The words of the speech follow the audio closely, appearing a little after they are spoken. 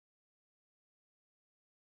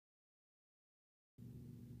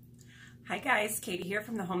Hi guys, Katie here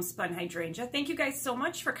from the Homespun Hydrangea. Thank you guys so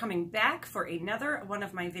much for coming back for another one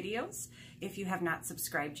of my videos. If you have not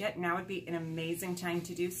subscribed yet, now would be an amazing time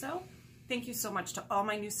to do so. Thank you so much to all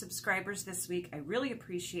my new subscribers this week. I really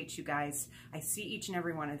appreciate you guys. I see each and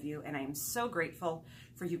every one of you, and I am so grateful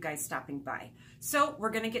for you guys stopping by. So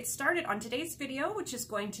we're going to get started on today's video, which is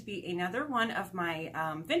going to be another one of my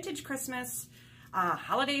vintage Christmas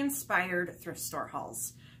holiday-inspired thrift store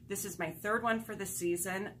hauls. This is my third one for the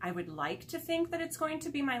season. I would like to think that it's going to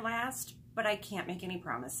be my last, but I can't make any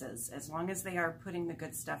promises. As long as they are putting the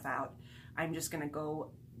good stuff out, I'm just gonna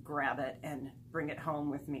go grab it and bring it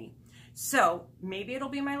home with me. So maybe it'll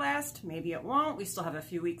be my last, maybe it won't. We still have a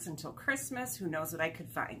few weeks until Christmas. Who knows what I could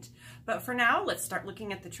find. But for now, let's start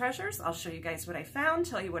looking at the treasures. I'll show you guys what I found,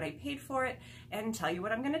 tell you what I paid for it, and tell you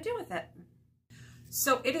what I'm gonna do with it.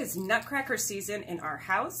 So it is Nutcracker season in our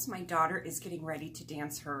house. My daughter is getting ready to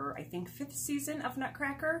dance her, I think, 5th season of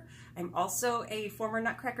Nutcracker. I'm also a former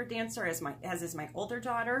Nutcracker dancer, as is my older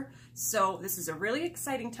daughter. So this is a really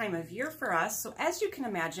exciting time of year for us. So as you can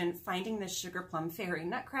imagine, finding this Sugar Plum Fairy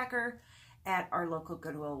Nutcracker at our local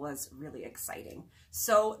Goodwill was really exciting.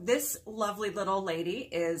 So this lovely little lady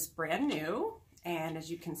is brand new, and as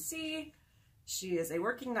you can see, she is a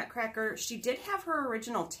working Nutcracker. She did have her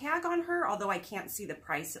original tag on her, although I can't see the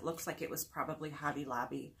price. It looks like it was probably Hobby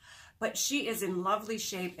Lobby. But she is in lovely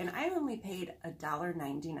shape, and I only paid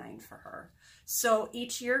 $1.99 for her. So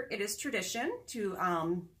each year it is tradition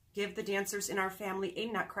to give the dancers in our family a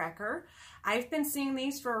Nutcracker. I've been seeing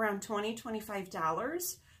these for around $20,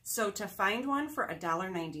 $25. So to find one for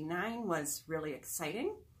 $1.99 was really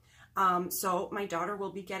exciting. So my daughter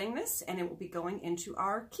will be getting this, and it will be going into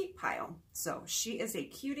our keep pile. So she is a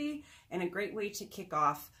cutie and a great way to kick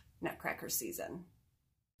off Nutcracker season.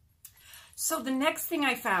 So the next thing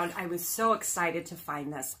I found, I was so excited to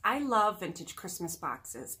find this. I love vintage Christmas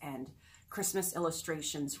boxes and Christmas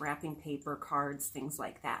illustrations, wrapping paper, cards, things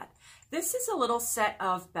like that. This is a little set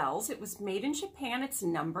of bells. It was made in Japan. It's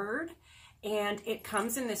numbered, and it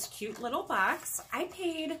comes in this cute little box. I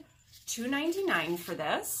paid $2.99 for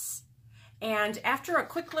this. And after a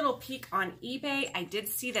quick little peek on eBay, I did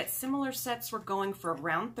see that similar sets were going for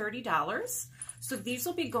around $30. So these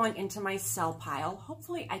will be going into my sell pile.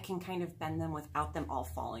 Hopefully I can kind of bend them without them all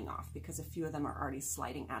falling off, because a few of them are already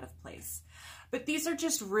sliding out of place. But these are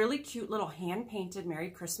just really cute little hand-painted Merry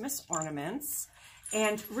Christmas ornaments.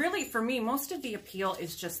 And really, for me, most of the appeal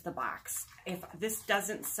is just the box. If this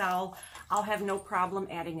doesn't sell, I'll have no problem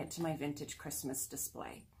adding it to my vintage Christmas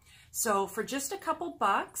display. So for just a couple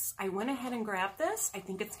bucks, I went ahead and grabbed this. I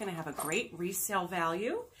think it's gonna have a great resale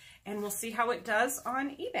value, and we'll see how it does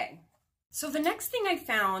on eBay. So the next thing I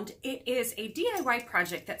found, it is a DIY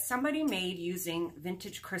project that somebody made using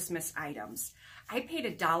vintage Christmas items. I paid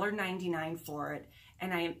 $1.99 for it,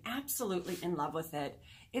 and I am absolutely in love with it.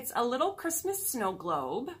 It's a little Christmas snow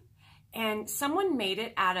globe, and someone made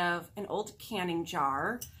it out of an old canning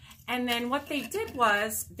jar. And then what they did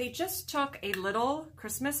was they just took a little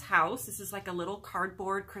Christmas house. This is like a little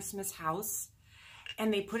cardboard Christmas house.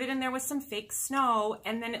 And they put it in there with some fake snow.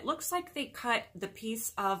 And then it looks like they cut the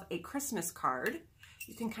piece of a Christmas card.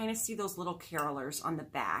 You can kind of see those little carolers on the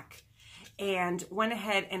back. And went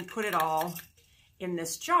ahead and put it all in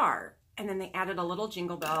this jar. And then they added a little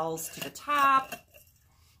jingle bells to the top.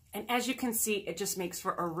 And as you can see, it just makes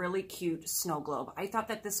for a really cute snow globe. I thought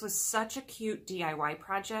that this was such a cute DIY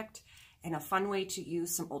project and a fun way to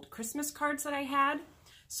use some old Christmas cards that I had.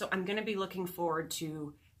 So I'm gonna be looking forward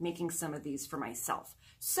to making some of these for myself.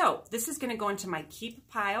 So this is gonna go into my keep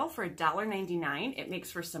pile for $1.99. It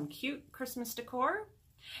makes for some cute Christmas decor.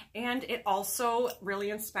 And it also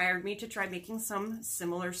really inspired me to try making some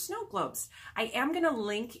similar snow globes. I am going to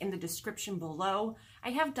link in the description below.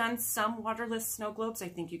 I have done some waterless snow globes I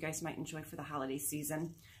think you guys might enjoy for the holiday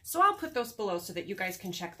season. So I'll put those below so that you guys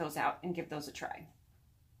can check those out and give those a try.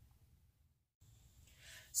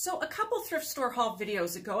 So a couple thrift store haul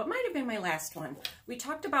videos ago, it might have been my last one, we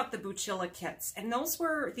talked about the Buchilla kits, and those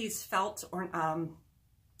were these felt or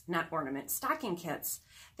stocking kits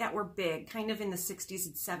that were big, kind of in the 60s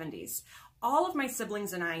and 70s. All of my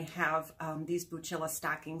siblings and I have these Buchilla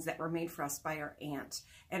stockings that were made for us by our aunt.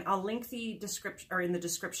 And I'll link the description, or in the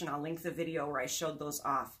description, I'll link the video where I showed those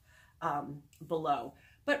off below.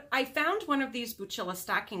 But I found one of these Buchilla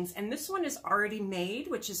stockings, and this one is already made,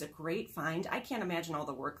 which is a great find. I can't imagine all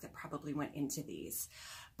the work that probably went into these.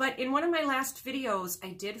 But in one of my last videos,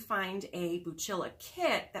 I did find a Buchilla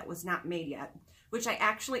kit that was not made yet, which I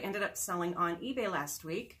actually ended up selling on eBay last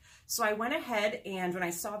week. So I went ahead, and when I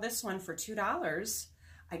saw this one for $2,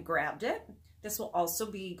 I grabbed it. This will also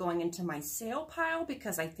be going into my sale pile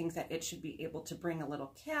because I think that it should be able to bring a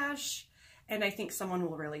little cash. and I think someone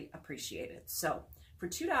will really appreciate it. So for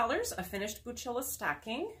 $2, a finished Buchilla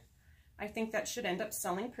stocking. I think that should end up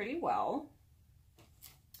selling pretty well.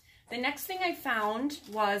 The next thing I found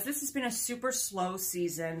was, this has been a super slow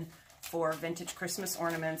season for vintage Christmas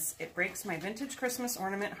ornaments. It breaks my vintage Christmas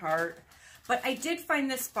ornament heart, but I did find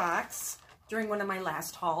this box during one of my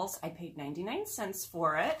last hauls. I paid 99 cents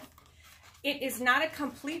for it. It is not a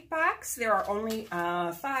complete box. There are only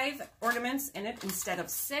 5 ornaments in it instead of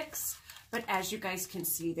 6, but as you guys can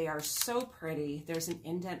see, they are so pretty. There's an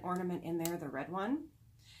indent ornament in there, the red one,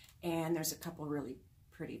 and there's a couple really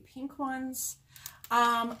pretty pink ones.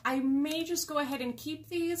 I may just go ahead and keep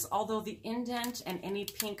these, although the indent and any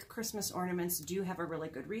pink Christmas ornaments do have a really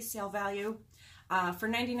good resale value. For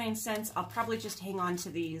 99 cents, I'll probably just hang on to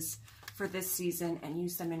these for this season and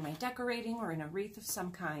use them in my decorating or in a wreath of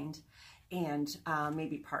some kind, and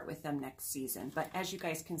maybe part with them next season. But as you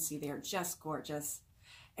guys can see, they are just gorgeous.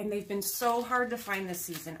 And they've been so hard to find this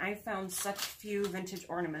season. I found such few vintage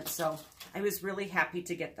ornaments, so I was really happy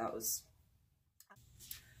to get those.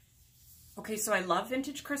 Okay, so I love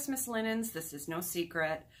vintage Christmas linens. This is no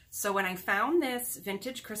secret. So when I found this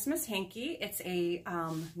vintage Christmas hanky, it's a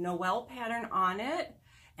Noel pattern on it,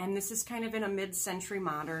 and this is kind of in a mid-century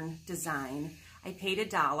modern design. I paid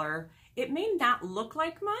 $1. It may not look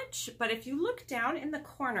like much, but if you look down in the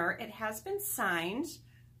corner, it has been signed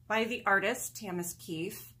by the artist, Thomas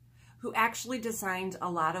Keefe, who actually designed a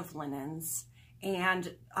lot of linens.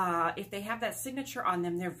 And if they have that signature on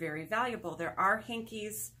them, they're very valuable. There are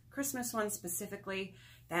hankies, Christmas ones specifically,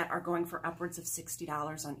 that are going for upwards of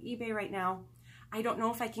 $60 on eBay right now. I don't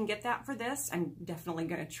know if I can get that for this. I'm definitely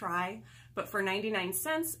going to try. But for 99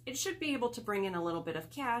 cents, it should be able to bring in a little bit of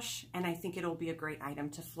cash, and I think it'll be a great item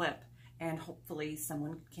to flip, and hopefully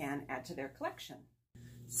someone can add to their collection.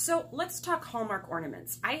 So let's talk Hallmark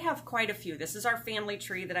ornaments. I have quite a few. This is our family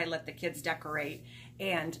tree that I let the kids decorate.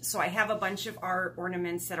 And so I have a bunch of our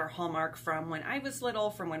ornaments that are Hallmark from when I was little,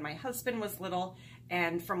 from when my husband was little,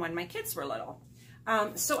 and from when my kids were little.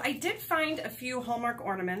 So I did find a few Hallmark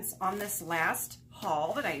ornaments on this last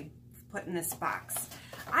haul that I put in this box.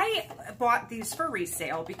 I bought these for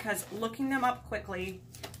resale because looking them up quickly,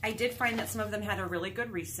 I did find that some of them had a really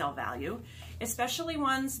good resale value, especially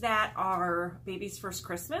ones that are Baby's First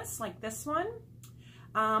Christmas, like this one.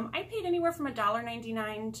 I paid anywhere from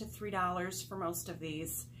 $1.99 to $3 for most of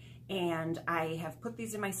these, and I have put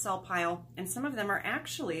these in my sell pile, and some of them are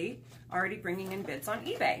actually already bringing in bids on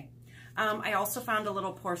eBay. I also found a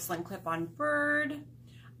little porcelain clip-on bird.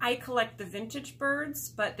 I collect the vintage birds,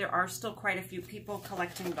 but there are still quite a few people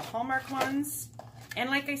collecting the Hallmark ones. And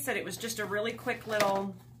like I said, it was just a really quick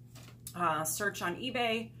little search on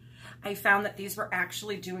eBay. I found that these were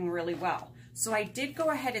actually doing really well. So I did go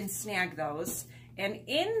ahead and snag those. And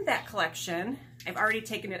in that collection, I've already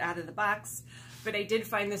taken it out of the box, but I did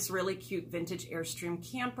find this really cute vintage Airstream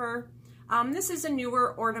camper. This is a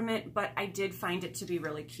newer ornament, but I did find it to be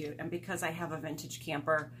really cute. And because I have a vintage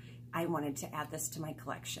camper, I wanted to add this to my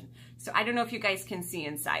collection. So I don't know if you guys can see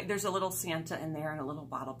inside. There's a little Santa in there and a little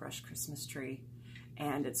bottle brush Christmas tree,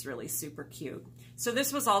 and it's really super cute. So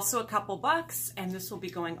this was also a couple bucks, and this will be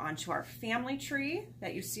going onto our family tree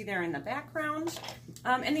that you see there in the background.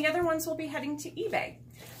 And the other ones will be heading to eBay.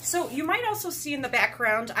 So you might also see in the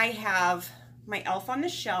background, I have my elf on the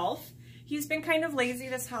shelf. He's been kind of lazy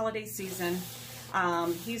this holiday season.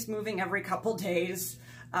 He's moving every couple days.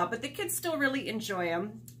 But the kids still really enjoy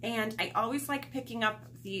them, and I always like picking up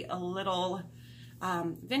the little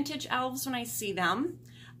vintage elves when I see them.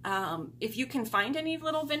 If you can find any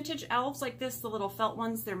little vintage elves like this, the little felt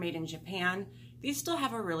ones, they're made in Japan, these still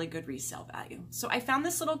have a really good resale value. So I found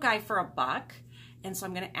this little guy for $1, and so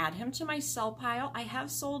I'm going to add him to my sell pile. I have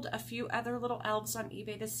sold a few other little elves on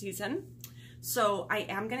eBay this season, so I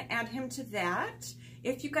am going to add him to that.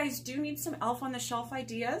 If you guys do need some elf on the shelf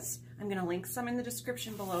ideas, I'm going to link some in the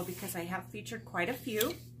description below because I have featured quite a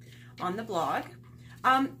few on the blog.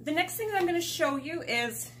 The next thing that I'm going to show you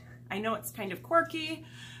is, I know it's kind of quirky,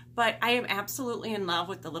 but I am absolutely in love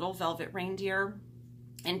with the little velvet reindeer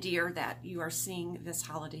and deer that you are seeing this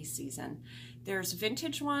holiday season. There's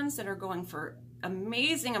vintage ones that are going for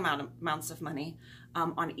amazing amounts of money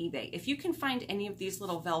on eBay. If you can find any of these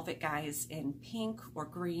little velvet guys in pink or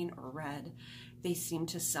green or red, they seem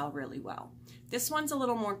to sell really well. This one's a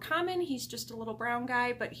little more common. He's just a little brown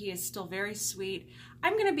guy, but he is still very sweet.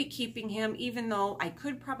 I'm going to be keeping him, even though I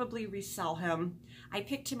could probably resell him. I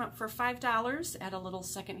picked him up for $5 at a little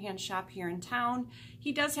secondhand shop here in town.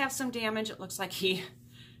 He does have some damage. It looks like he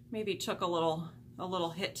maybe took a little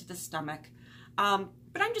hit to the stomach.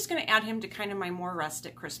 but I'm just going to add him to kind of my more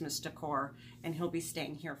rustic Christmas decor, and he'll be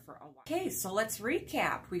staying here for a while. Okay, so let's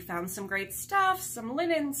recap. We found some great stuff, some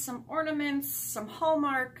linens, some ornaments, some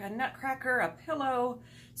Hallmark, a nutcracker, a pillow.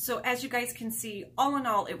 So as you guys can see, all in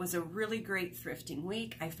all, it was a really great thrifting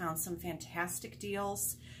week. I found some fantastic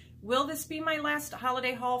deals. Will this be my last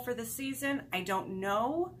holiday haul for the season? I don't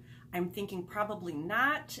know. I'm thinking probably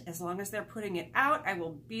not. As long as they're putting it out, I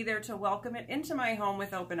will be there to welcome it into my home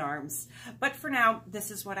with open arms. But for now, this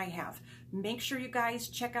is what I have. Make sure you guys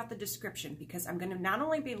check out the description, because I'm going to not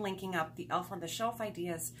only be linking up the Elf on the Shelf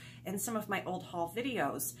ideas and some of my old haul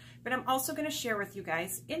videos, but I'm also going to share with you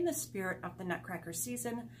guys, in the spirit of the Nutcracker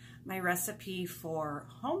season, my recipe for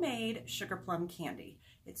homemade sugar plum candy.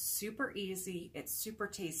 It's super easy, it's super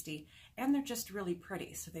tasty, and they're just really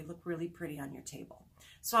pretty. So they look really pretty on your table.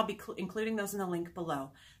 So I'll be including those in the link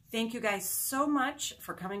below. Thank you guys so much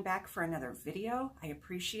for coming back for another video. I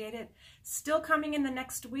appreciate it. Still coming in the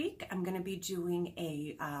next week, I'm going to be doing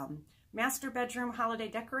a master bedroom holiday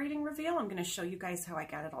decorating reveal. I'm going to show you guys how I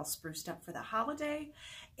got it all spruced up for the holiday.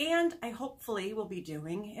 And I hopefully will be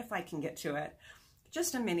doing, if I can get to it,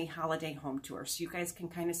 just a mini holiday home tour, so you guys can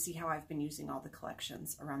kind of see how I've been using all the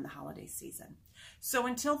collections around the holiday season. So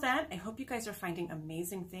until then, I hope you guys are finding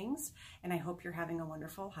amazing things, and I hope you're having a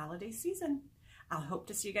wonderful holiday season. I'll hope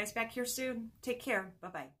to see you guys back here soon. Take care.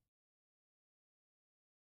 Bye-bye.